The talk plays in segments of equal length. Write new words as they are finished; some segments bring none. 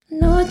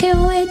I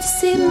can't wait to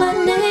see my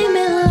name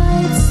in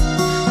lights.